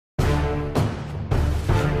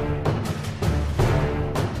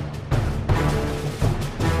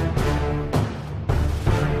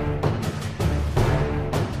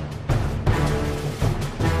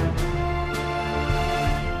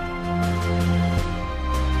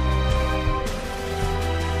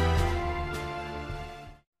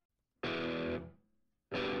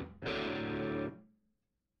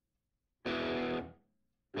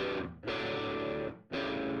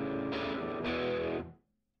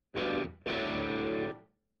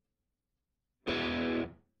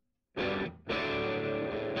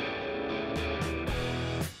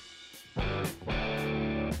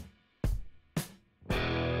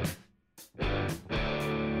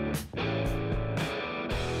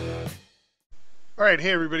All right,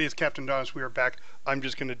 hey everybody, it's Captain Adonis. We are back. I'm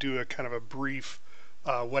just going to do a kind of a brief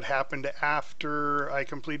what happened after I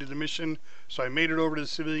completed the mission. So I made it over to the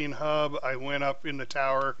civilian hub. I went up in the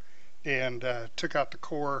tower and took out the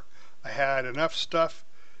core. I had enough stuff.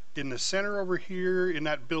 In the center over here in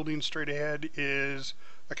that building straight ahead is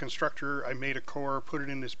a constructor. I made a core, put it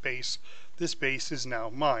in this base. This base is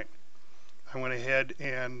now mine. I went ahead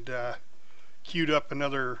and queued up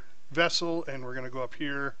another vessel, and we're going to go up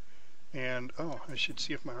here. And, oh, I should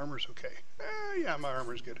see if my armor's okay. Yeah, my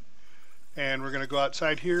armor's good. And we're going to go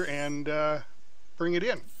outside here and bring it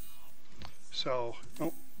in. So,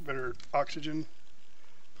 oh, better oxygen.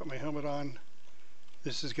 Put my helmet on.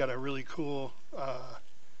 This has got a really cool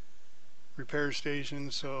repair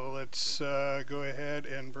station. So let's go ahead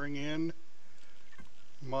and bring in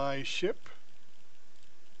my ship.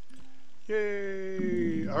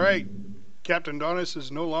 Yay! All right, Captain Adonis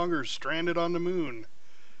is no longer stranded on the moon.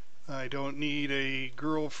 I don't need a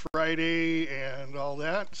Girl Friday and all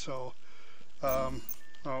that, so oh,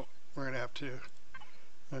 we're gonna have to,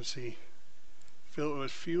 let's see, fill it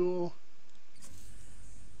with fuel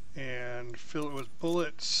and fill it with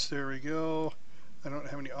bullets. There we go. I don't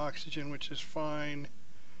have any oxygen, which is fine.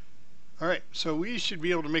 Alright, so we should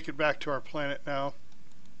be able to make it back to our planet now.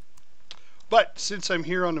 But since I'm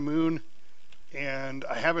here on the moon and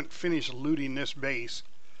I haven't finished looting this base,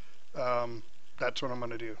 that's what I'm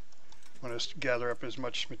going to do. I'm going to gather up as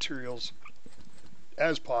much materials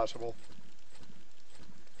as possible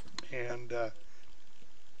and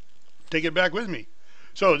take it back with me.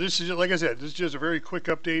 So this is, like I said, this is just a very quick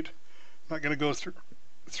update. I'm not going to go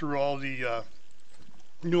through all the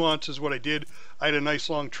nuances of what I did. I had a nice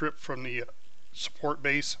long trip from the support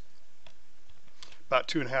base, about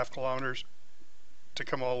 2.5 kilometers, to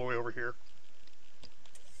come all the way over here.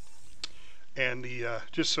 And the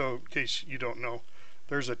just so in case you don't know,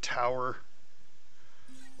 there's a tower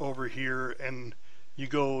over here, and you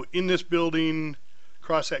go in this building,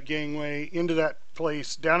 across that gangway, into that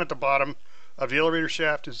place. Down at the bottom of the elevator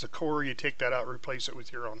shaft is the core. You take that out, replace it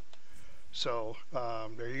with your own. So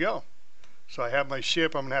there you go. So I have my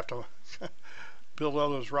ship. I'm gonna have to build all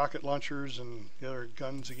those rocket launchers and the other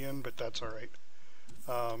guns again, but that's all right.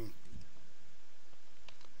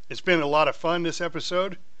 It's been a lot of fun this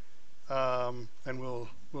episode, and we'll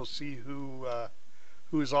see who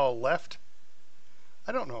is all left.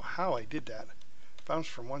 I don't know how I did that. Bounced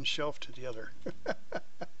from one shelf to the other.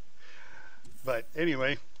 But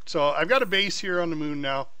anyway, so I've got a base here on the moon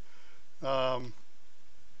now.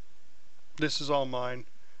 This is all mine.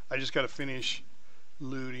 I just got to finish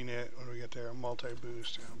looting it. What do we got there? A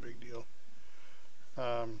multi-boost. Oh, big deal.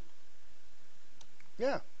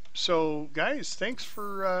 Yeah. So guys, thanks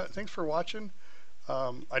for watching.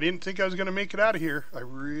 I didn't think I was going to make it out of here. I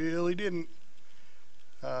really didn't.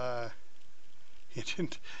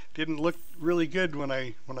 It didn't look really good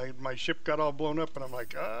when my ship got all blown up, and I'm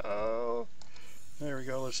like, oh, there we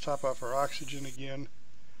go. Let's top off our oxygen again.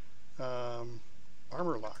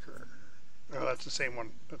 Armor locker. Oh, that's the same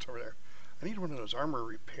one. That's over there. I need one of those armor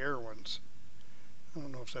repair ones. I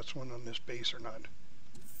don't know if that's one on this base or not.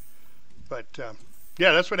 But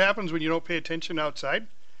yeah, that's what happens when you don't pay attention outside,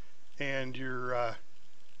 and your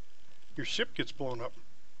ship gets blown up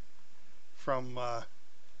from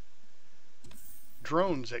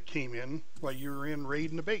drones that came in while you were in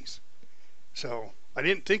raiding the base. So I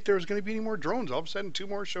didn't think there was going to be any more drones. All of a sudden, 2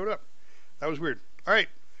 more showed up. That was weird. All right.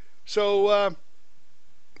 So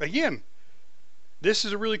again, this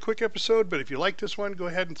is a really quick episode, but if you like this one, go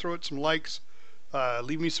ahead and throw it some likes.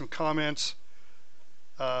 Leave me some comments.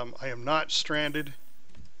 I am not stranded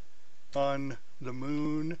on the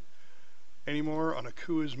moon anymore, on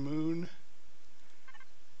Akua's moon.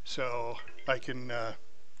 So I can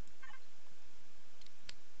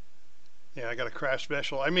yeah, I got a crash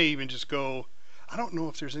vessel. I may even just go, I don't know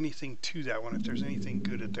if there's anything to that one, if there's anything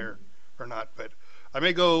good at there or not, but I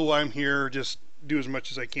may go while I'm here, just do as much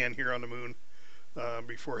as I can here on the moon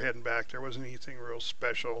before heading back. There wasn't anything real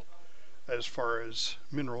special as far as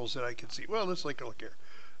minerals that I could see. Well, let's take a look here.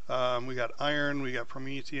 We got iron, we got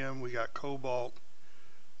promethium, we got cobalt,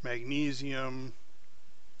 magnesium,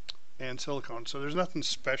 and silicon. So there's nothing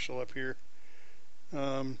special up here.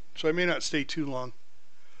 So I may not stay too long.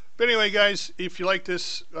 But anyway, guys, if you like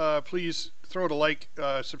this, please throw it a like,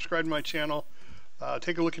 subscribe to my channel,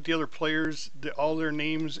 take a look at the other players. All their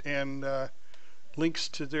names and links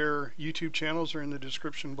to their YouTube channels are in the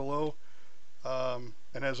description below. And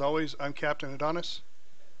as always, I'm Captain Adonis,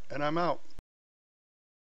 and I'm out.